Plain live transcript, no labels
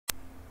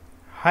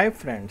Hi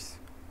friends,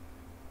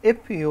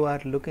 if you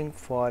are looking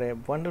for a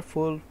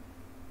wonderful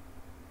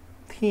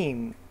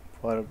theme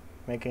for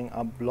making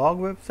a blog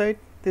website,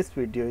 this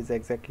video is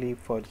exactly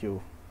for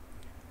you.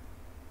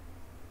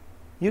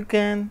 You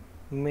can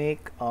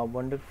make a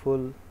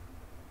wonderful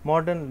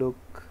modern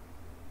look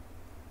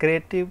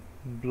creative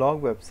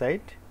blog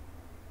website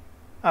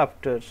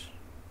after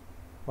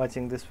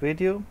watching this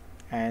video,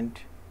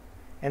 and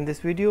in this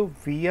video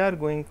we are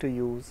going to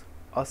use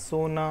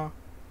Asona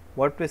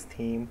WordPress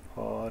theme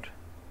for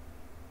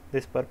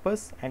this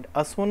purpose. And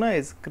Asona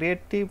is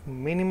creative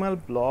minimal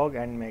blog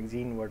and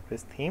magazine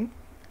WordPress theme,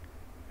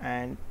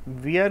 and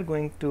we are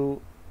going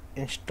to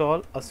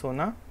install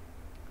Asona.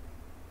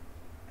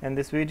 In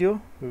this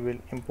video we will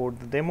import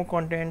the demo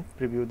content,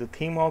 preview the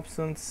theme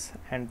options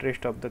and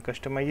rest of the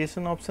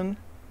customization option.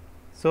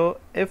 So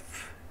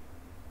if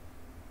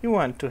you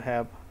want to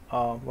have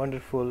a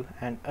wonderful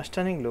and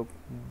stunning look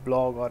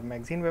blog or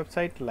magazine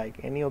website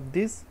like any of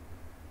these,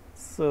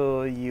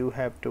 so you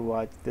have to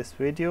watch this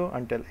video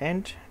until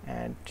end,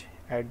 and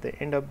at the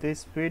end of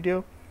this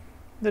video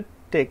the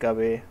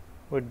takeaway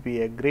would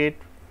be a great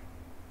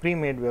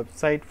pre-made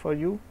website for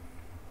you,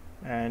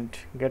 and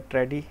get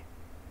ready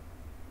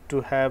to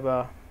have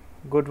a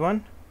good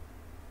one.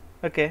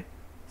 Okay,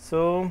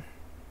 so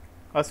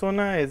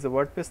Asona is a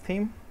WordPress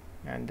theme,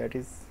 and that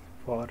is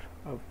for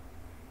a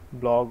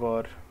blog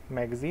or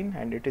magazine,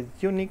 and it is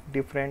unique,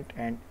 different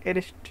and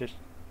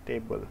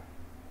irresistible.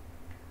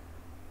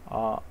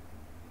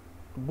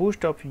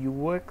 Boost of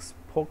UX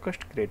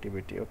focused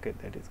creativity. Okay,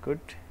 that is good.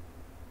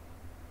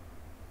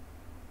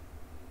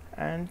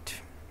 And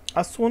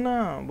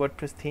Asona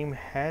WordPress theme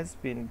has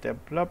been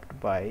developed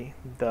by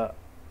the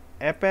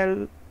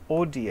Apple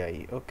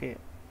ODI. Okay,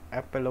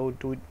 Apple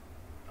OD.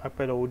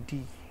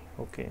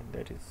 Okay,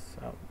 that is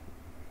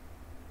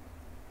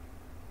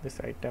this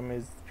item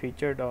is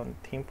featured on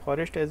Theme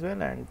Forest as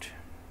well, and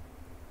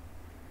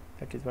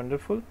that is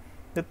wonderful.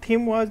 The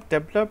theme was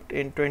developed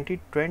in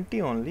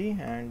 2020 only,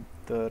 and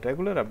the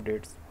regular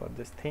updates for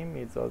this theme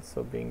is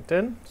also being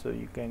done, so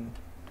you can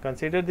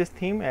consider this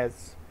theme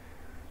as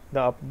the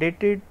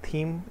updated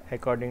theme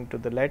according to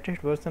the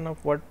latest version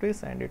of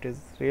WordPress, and it is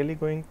really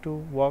going to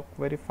work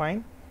very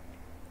fine.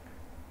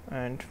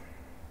 And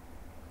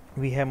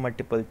we have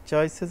multiple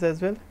choices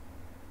as well.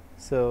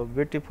 So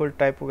beautiful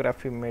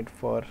typography made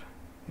for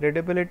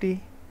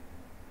readability,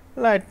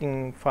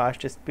 lightning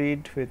fast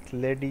speed with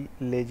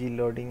lazy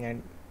loading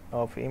and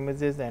of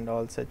images, and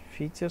all such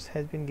features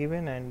has been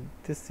given. And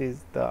this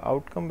is the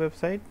outcome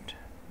website.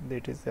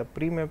 That is a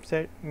pre-made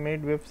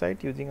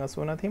website using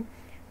Asona theme.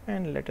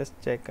 And let us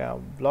check a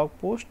blog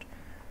post,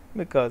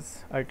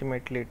 because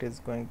ultimately it is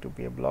going to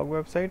be a blog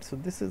website. So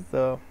this is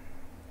the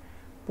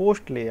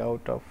post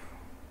layout of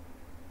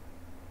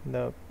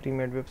the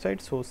pre-made website.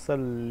 Social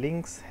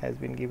links has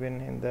been given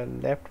in the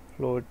left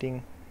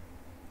floating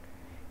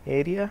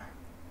area,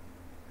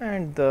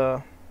 and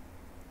the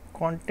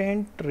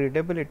content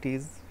readability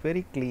is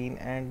very clean,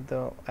 and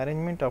the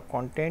arrangement of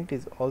content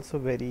is also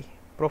very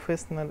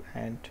professional,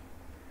 and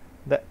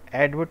the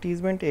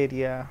advertisement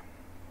area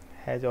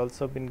has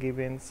also been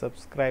given.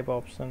 Subscribe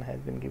option has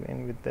been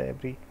given with the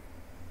every.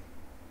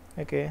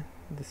 Okay,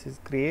 this is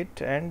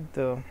great, and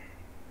the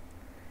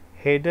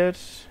header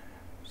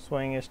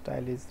showing a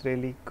style is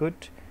really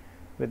good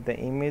with the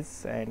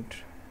image and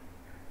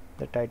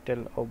the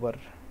title over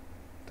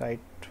right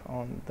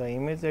on the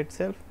image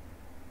itself.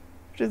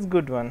 It is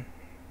good one,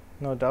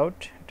 no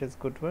doubt it is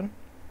good one.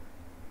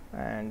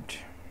 And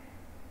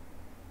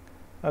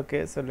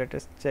okay, so let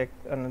us check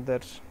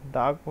another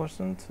dark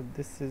version. So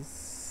this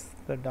is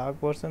the dark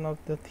version of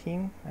the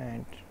theme,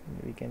 and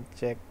we can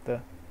check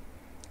the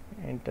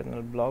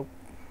internal blog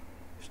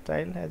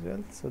style as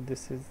well. So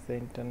this is the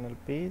internal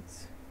page.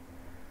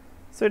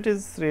 So it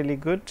is really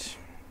good,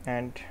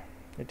 and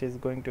it is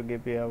going to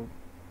give you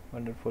a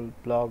wonderful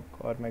blog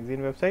or magazine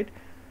website.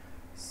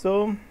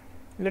 So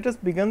let us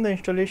begin the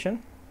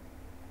installation.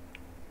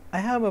 I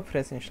have a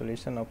fresh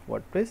installation of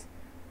WordPress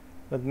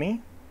with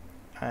me,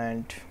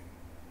 and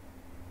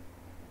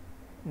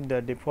the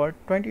default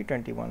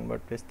 2021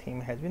 WordPress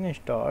theme has been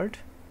installed,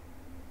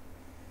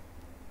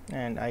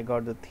 and I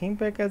got the theme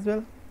pack as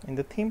well. In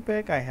the theme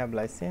pack I have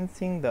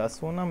licensing, the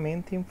Asona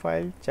main theme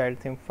file, child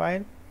theme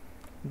file,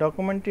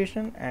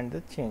 documentation and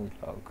the change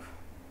log.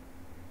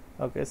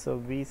 Okay, so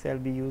we shall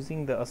be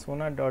using the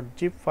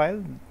asona.zip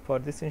file for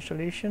this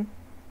installation,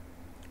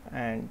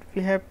 and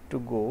we have to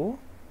go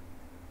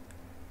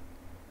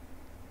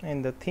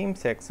in the theme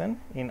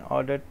section in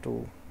order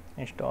to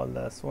install the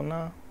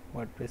Asona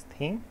WordPress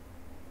theme,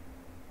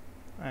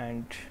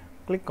 and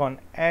click on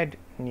add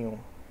new,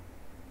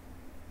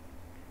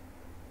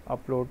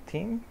 upload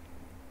theme,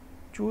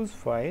 choose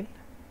file,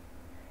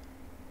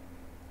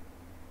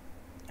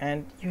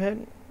 and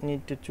you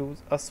need to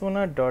choose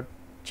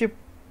asona.zip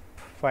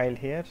file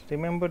here.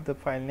 Remember, the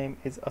file name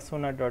is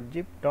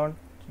asona.zip. Don't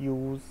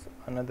use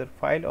another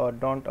file, or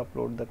don't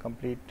upload the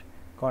complete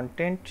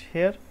content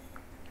here.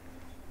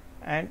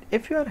 And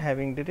if you are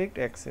having direct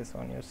access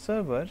on your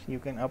server, you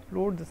can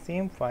upload the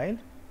same file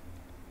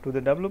to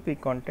the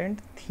WP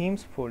content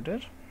themes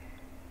folder.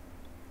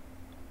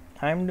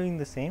 I am doing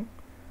the same.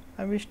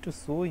 I wish to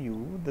show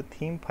you the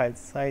theme file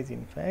size,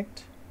 in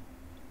fact,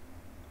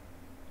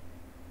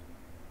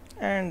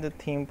 and the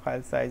theme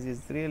file size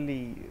is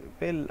really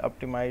well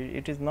optimized.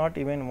 It is not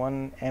even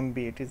 1 MB,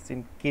 it is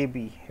in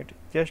KB. It is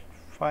just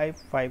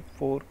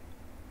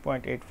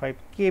 554.85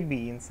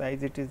 KB in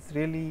size. It is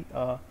really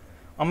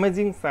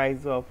amazing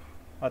size of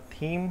a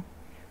theme.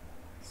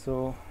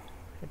 So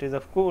it is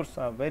of course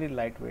very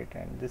lightweight,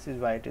 and this is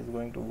why it is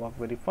going to work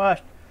very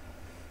fast.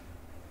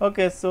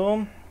 Okay,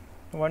 so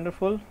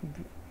wonderful.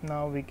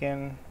 Now we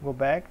can go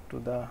back to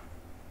the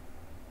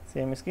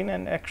same screen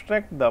and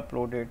extract the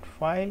uploaded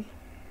file.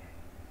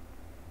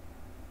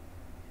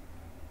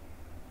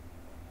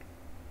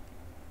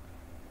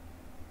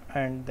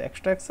 And the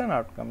extraction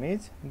outcome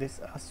is this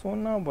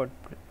Asona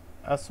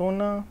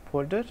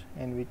folder,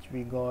 in which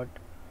we got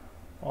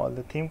all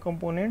the theme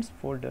components,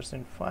 folders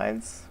and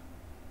files.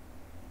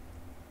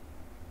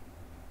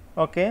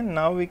 Okay,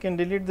 now we can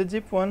delete the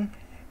zip one.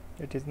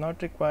 It is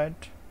not required.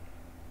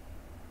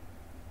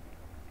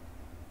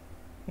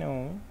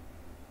 No,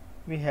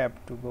 we have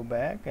to go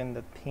back in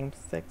the theme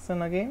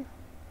section again,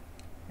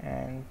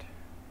 and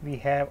we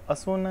have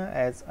Asona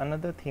as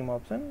another theme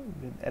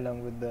option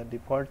along with the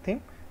default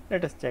theme.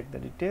 Let us check the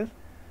details.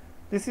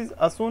 This is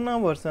Asona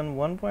version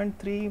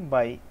 1.3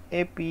 by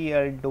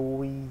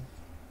Applodoi.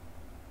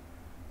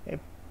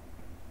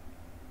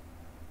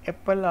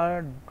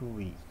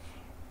 Applodoi.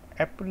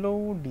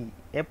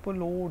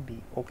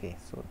 Okay,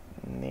 so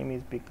name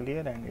is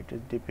peculiar and it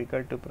is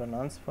difficult to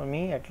pronounce for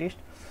me at least.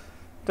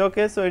 So,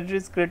 okay, so it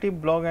is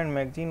creative blog and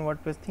magazine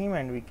WordPress theme,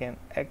 and we can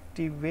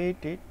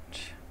activate it.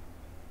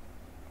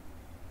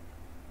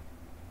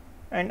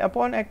 And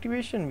upon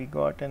activation, we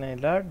got an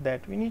alert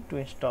that we need to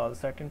install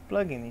certain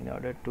plugin in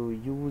order to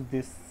use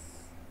this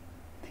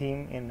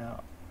theme in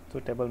a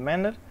suitable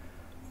manner.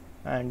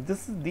 And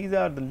these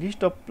are the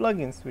list of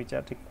plugins which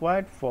are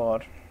required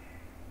for,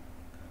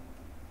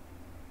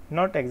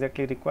 not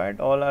exactly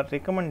required, all are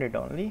recommended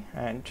only,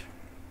 and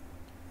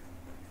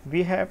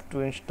we have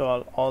to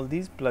install all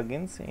these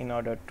plugins in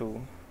order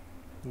to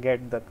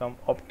get the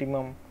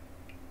optimum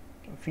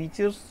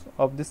features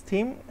of this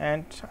theme.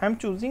 And I am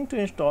choosing to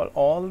install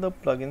all the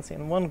plugins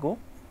in one go,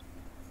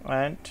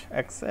 and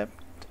except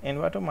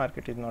watermark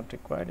is not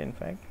required in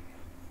fact.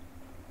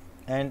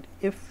 And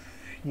if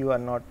you are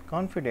not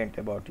confident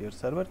about your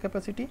server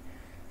capacity,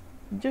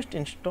 just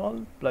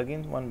install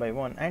plugins one by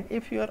one. And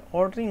if you are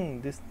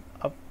ordering this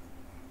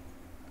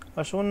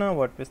Asona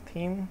WordPress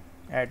theme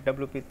at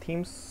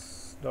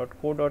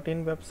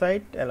wpthemes.co.in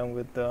website along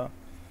with the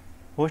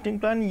hosting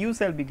plan, you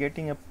shall be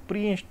getting a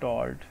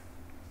pre-installed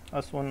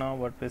Asona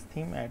WordPress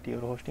theme at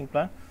your hosting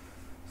plan.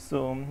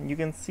 So you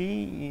can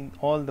see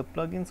all the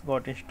plugins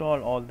got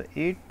installed, all the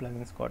 8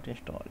 plugins got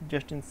installed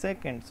just in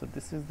seconds. So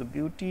this is the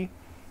beauty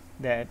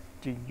that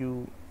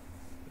you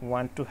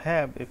want to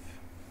have. If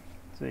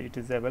so, it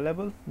is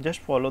available.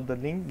 Just follow the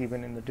link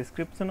given in the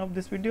description of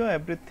this video.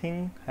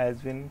 Everything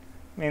has been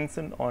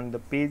mentioned on the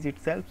page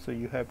itself, so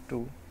you have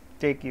to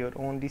take your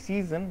own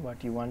decision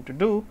what you want to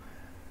do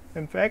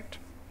in fact.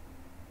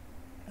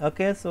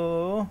 Okay,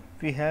 so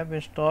we have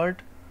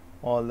installed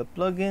all the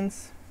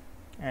plugins,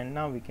 and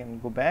now we can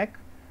go back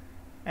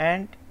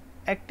and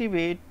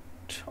activate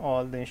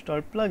all the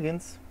installed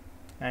plugins,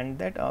 and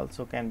that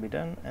also can be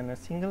done in a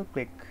single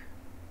click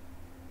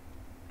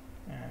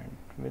and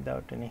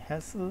without any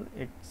hassle.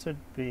 It should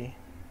be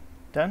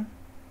done.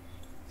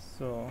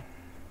 So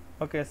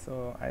okay,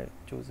 so I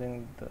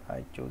chosen the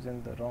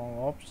wrong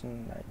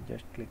option. I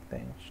just clicked the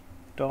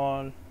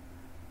install.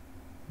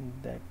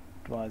 That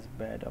was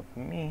bad of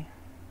me,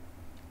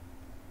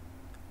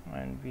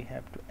 and we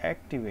have to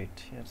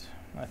activate here.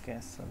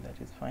 Okay, so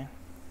that is fine.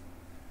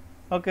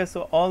 Okay,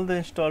 so all the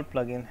installed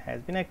plugin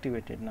has been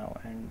activated now,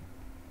 and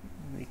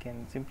we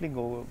can simply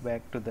go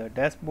back to the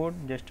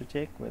dashboard just to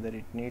check whether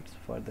it needs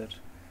further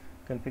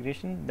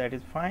configuration. That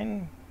is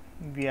fine.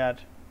 We are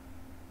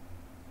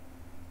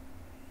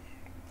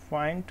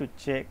fine to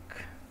check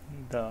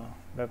the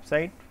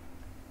website,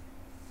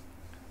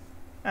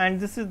 and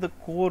this is the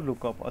core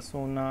look of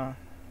Asona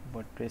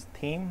WordPress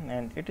theme,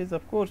 and it is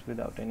of course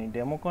without any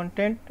demo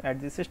content.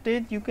 At this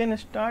stage you can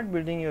start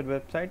building your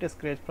website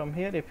scratch from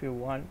here. If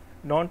you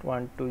don't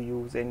want to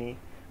use any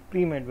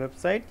pre-made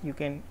website, you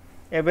can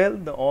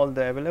avail all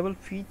the available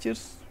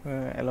features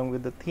along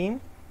with the theme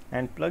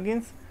and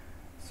plugins.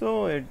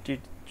 So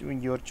it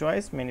your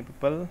choice. Many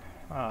people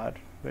are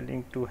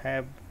willing to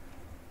have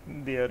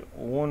their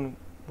own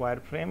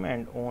wireframe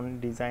and own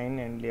design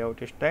and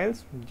layout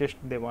styles. Just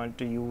they want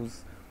to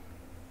use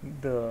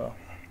the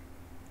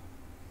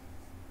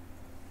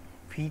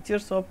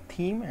features of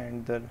theme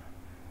and the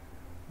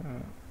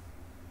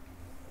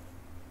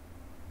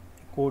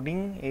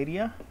coding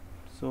area.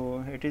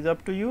 So it is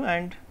up to you,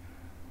 and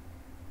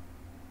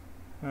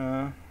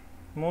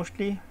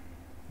mostly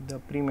the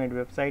pre-made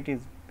website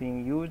is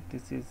being used.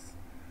 This is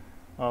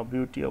a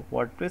beauty of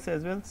WordPress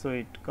as well. So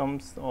it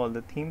comes, all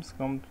the themes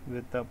comes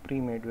with a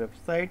pre-made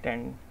website,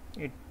 and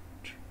it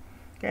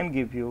can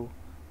give you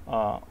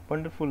a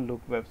wonderful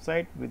look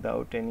website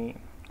without any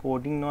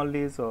coding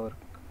knowledge or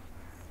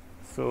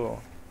so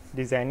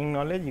designing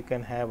knowledge. You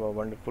can have a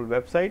wonderful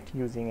website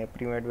using a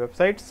Premade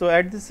website. So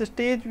at this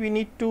stage we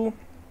need to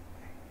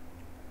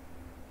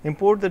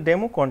import the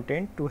demo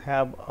content to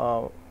have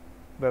a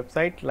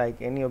website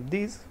like any of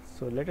these.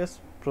 So let us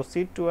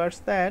proceed towards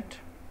that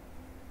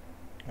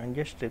and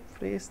just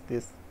refresh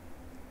this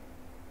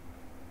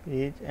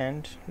page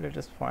and let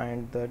us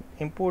find the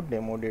import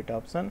demo data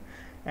option,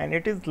 and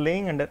it is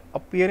laying under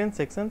appearance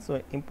section.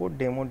 So import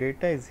demo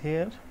data is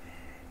here,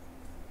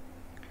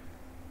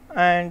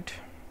 and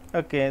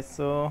okay,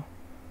 so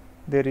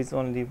there is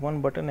only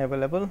one button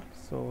available,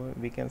 so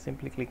we can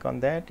simply click on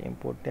that,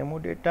 import demo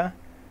data.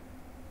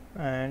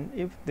 And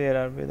if there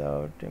are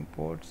without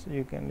imports,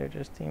 you can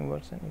latest theme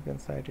version, you can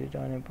cite it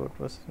on import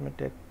process, may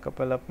take a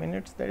couple of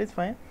minutes, that is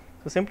fine.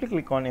 So simply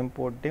click on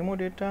import demo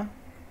data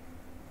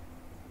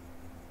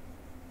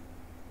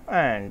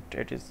and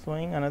it is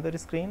showing another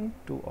screen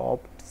to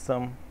opt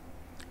some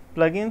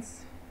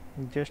plugins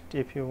just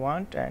if you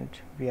want, and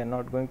we are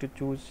not going to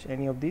choose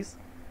any of these.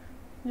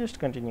 Just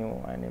continue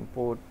and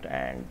import,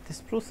 and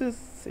this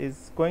process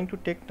is going to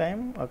take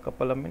time, a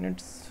couple of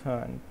minutes,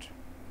 and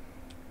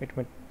it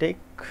may take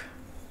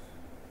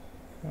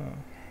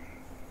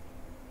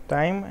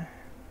time.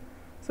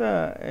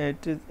 So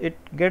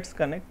it gets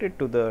connected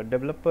to the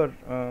developer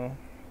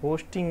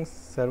hosting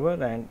server,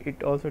 and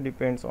it also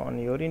depends on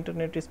your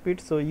internet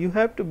speed. So you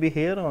have to be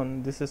here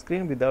on this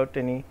screen without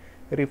any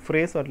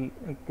refresh or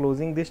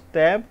closing this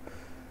tab.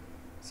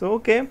 So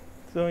okay,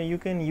 so you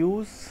can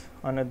use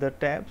another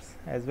tabs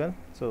as well.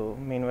 So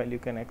meanwhile you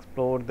can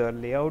explore the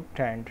layout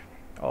and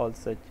all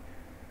such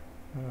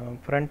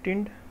front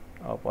end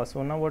of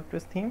Asona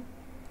WordPress theme,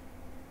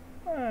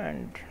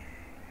 and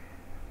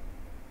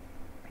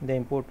the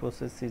import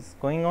process is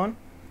going on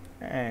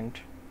and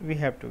we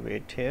have to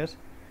wait here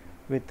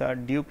with our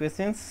due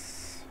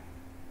patience,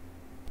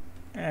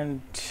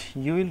 and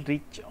you will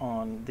reach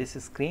on this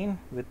screen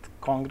with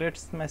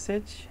congrats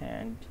message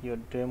and your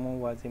demo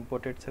was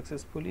imported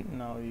successfully.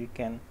 Now you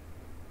can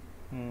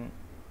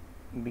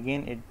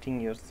begin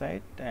editing your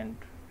site and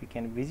we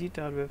can visit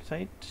our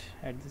website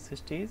at this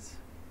stage.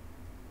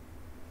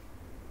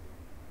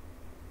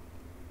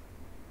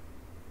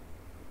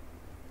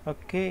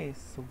 Okay,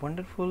 so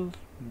wonderful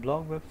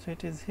blog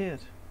website is here.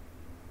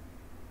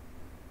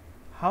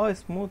 How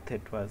smooth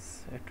it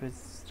was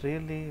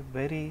really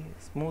very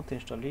smooth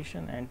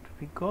installation, and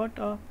we got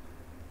a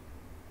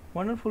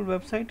wonderful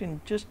website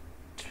in just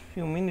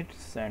few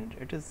minutes, and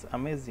it is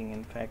amazing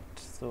in fact.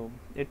 So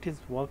it is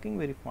working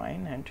very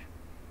fine, and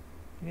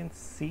you can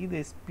see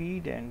the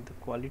speed and the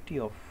quality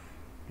of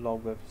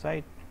blog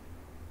website.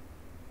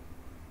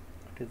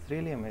 It is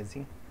really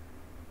amazing.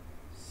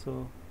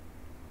 So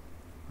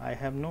I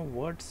have no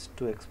words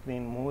to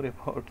explain more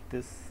about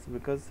this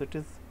because it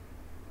is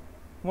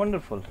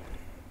wonderful,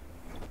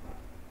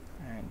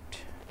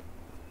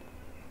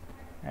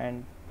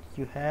 and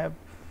you have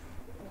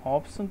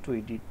option to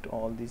edit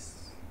all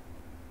these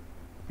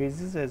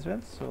pages as well.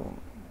 So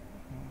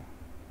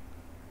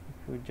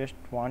if you just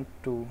want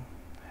to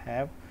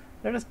have,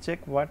 let us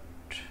check what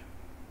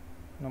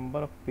number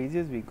of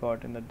pages we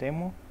got in the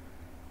demo.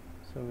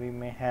 So we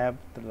may have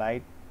the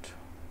light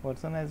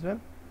version as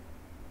well.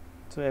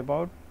 So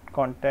about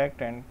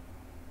contact and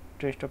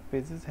rest of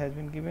pages has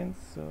been given.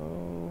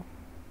 So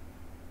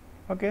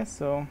okay,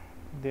 so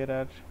there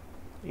are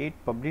 8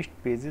 published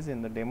pages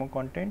in the demo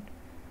content,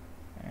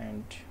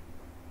 and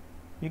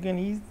you can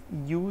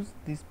use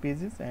these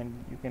pages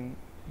and you can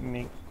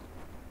make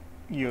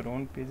your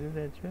own pages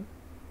as well.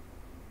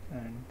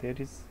 And there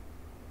is,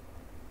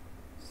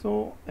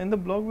 so in the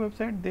blog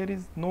website there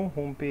is no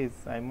home page,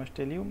 I must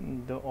tell you.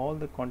 All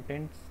the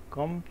contents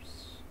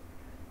comes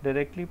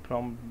directly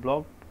from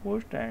blog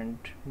post, and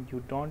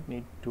you don't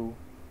need to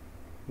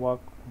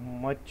work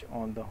much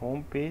on the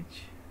home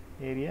page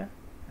area,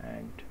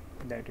 and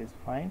that is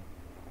fine.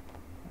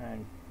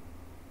 And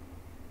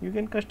you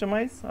can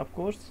customize, of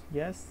course,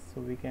 yes.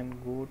 So we can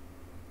go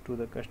to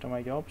the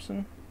customize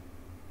option,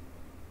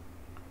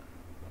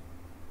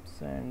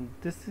 and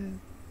this is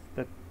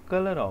the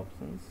color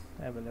options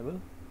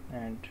available,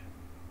 and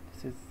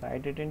this is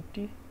site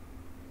identity,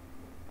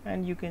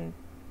 and you can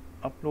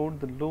upload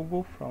the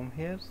logo from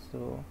here.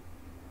 So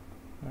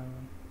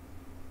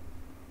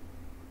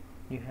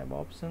you have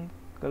option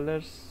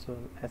colors, so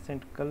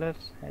accent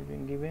colors has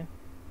been given,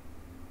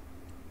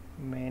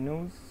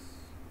 menus,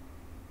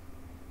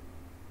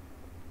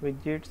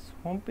 widgets,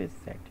 homepage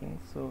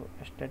settings. So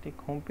static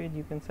homepage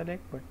you can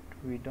select, but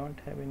we don't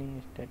have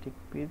any static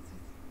pages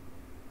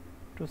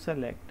to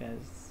select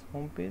as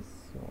homepage,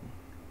 so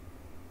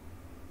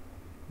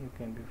you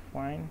can be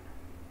fine.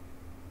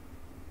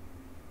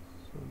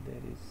 So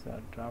there is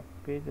a draft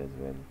page as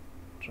well,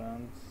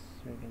 trans,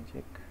 you can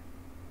check.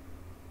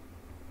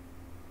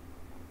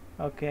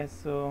 Okay,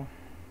 so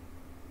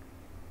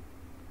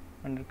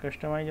under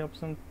customize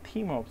option,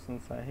 theme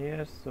options are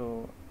here.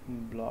 So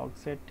blog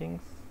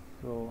settings,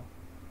 so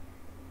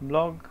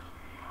blog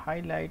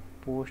highlight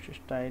post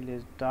style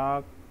is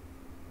dark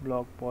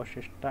blog post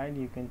style,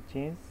 you can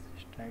change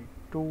style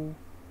to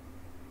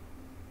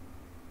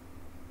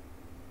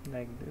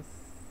like this,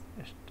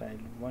 style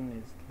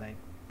 1 is like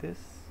this,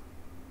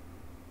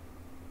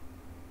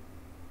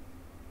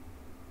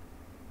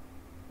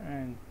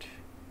 and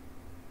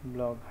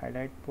blog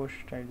highlight post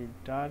style is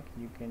dark,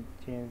 you can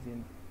change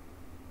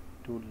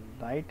into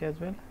light as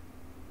well.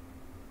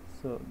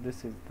 So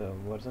this is the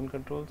version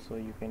control, so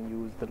you can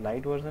use the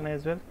light version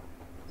as well,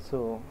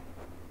 so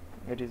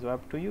it is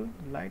up to you.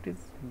 Light is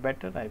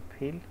better, I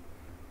feel,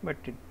 but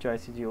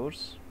choice is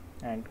yours,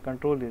 and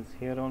control is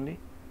here only.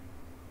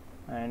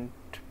 And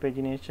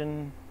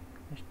pagination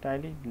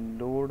style is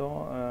load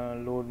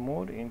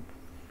more,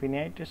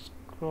 infinite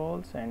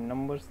scrolls and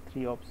numbers.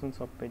 3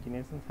 options of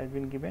paginations has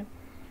been given,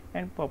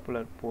 and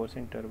popular pause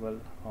interval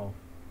off,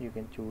 you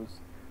can choose.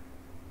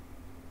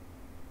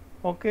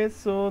 Okay,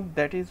 so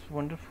that is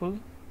wonderful.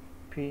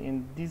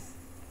 In this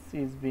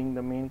is being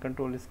the main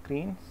control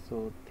screen,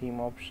 so theme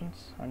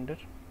options under,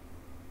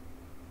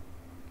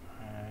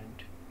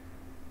 and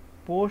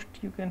post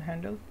you can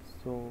handle.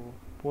 So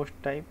post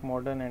type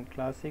modern and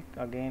classic,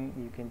 again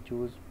you can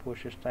choose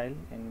post style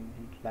in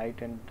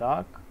light and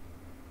dark,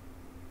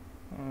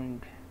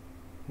 and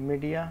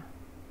media,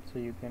 so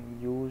you can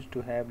use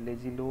to have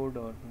lazy load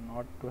or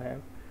not to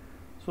have.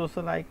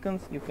 Social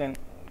icons, you can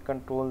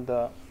control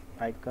the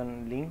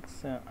icon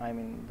links, I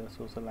mean the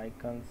social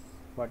icons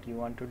what you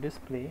want to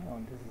display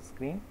on this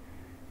screen,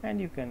 and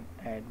you can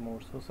add more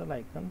social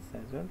icons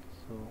as well,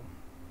 so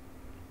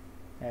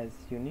as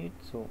you need.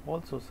 So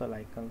all social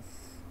icons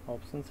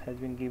options has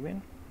been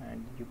given,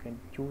 and you can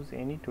choose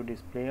any to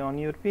display on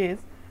your page.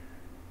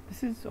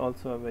 This is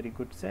also a very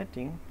good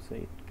setting, so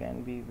it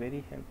can be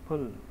very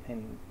helpful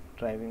in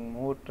driving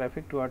more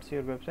traffic towards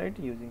your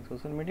website using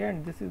social media.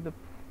 And this is the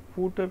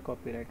footer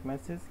copyright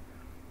message,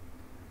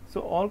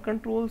 so all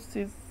controls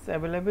is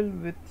available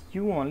with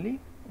you only.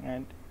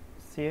 And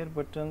share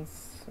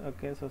buttons,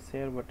 okay, so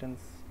share buttons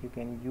you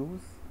can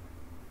use,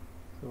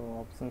 so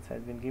options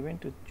has been given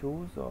to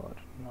choose or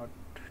not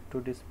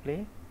to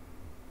display,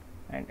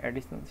 and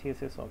additional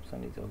CSS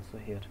option is also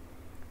here.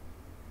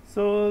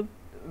 So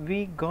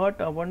we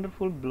got a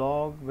wonderful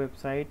blog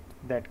website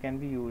that can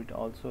be used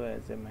also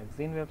as a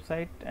magazine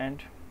website,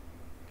 and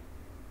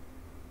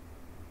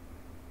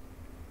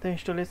the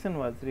installation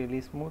was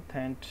really smooth,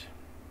 and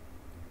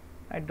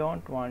I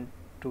don't want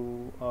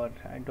to, or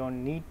I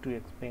don't need to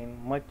explain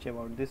much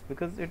about this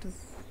because it is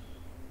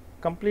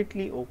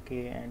completely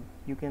okay, and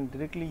you can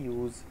directly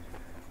use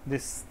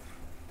this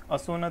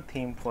Asona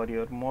theme for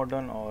your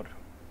modern or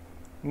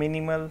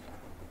minimal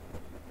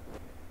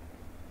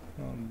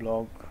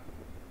blog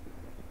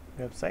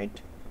website,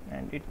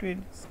 and it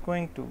is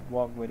going to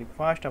work very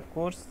fast, of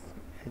course,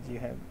 as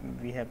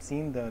we have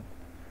seen the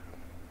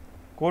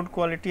code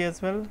quality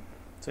as well.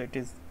 So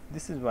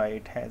this is why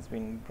it has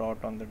been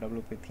brought on the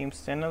WP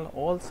Themes channel.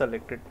 All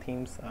selected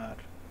themes are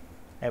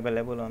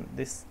available on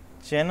this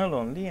channel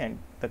only and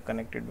the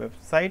connected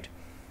website.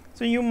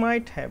 So you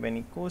might have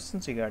any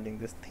questions regarding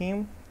this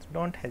theme, so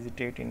don't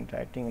hesitate in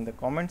writing in the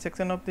comment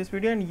section of this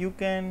video, and you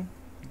can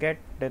get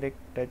direct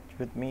touch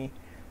with me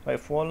by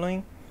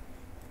following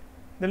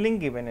the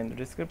link given in the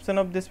description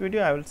of this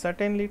video. I will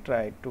certainly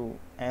try to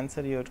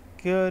answer your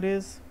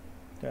queries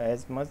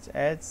as much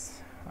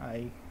as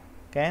I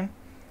can,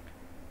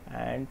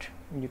 and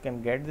you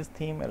can get this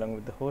theme along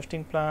with the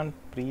hosting plan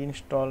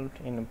pre-installed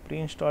in a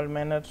pre-installed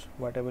manner,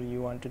 whatever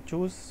you want to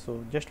choose.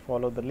 So just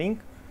follow the link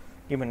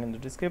given in the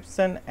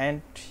description,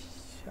 and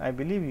I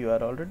believe you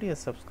are already a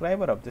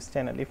subscriber of this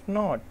channel. If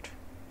not,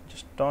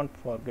 just don't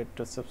forget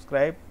to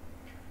subscribe.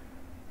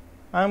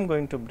 I am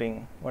going to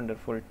bring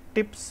wonderful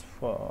tips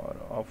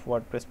of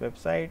WordPress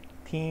website,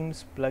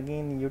 themes,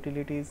 plugin,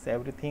 utilities,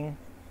 everything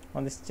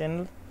on this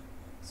channel.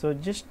 So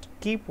just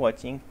keep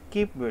watching,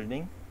 keep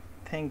building.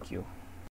 Thank you.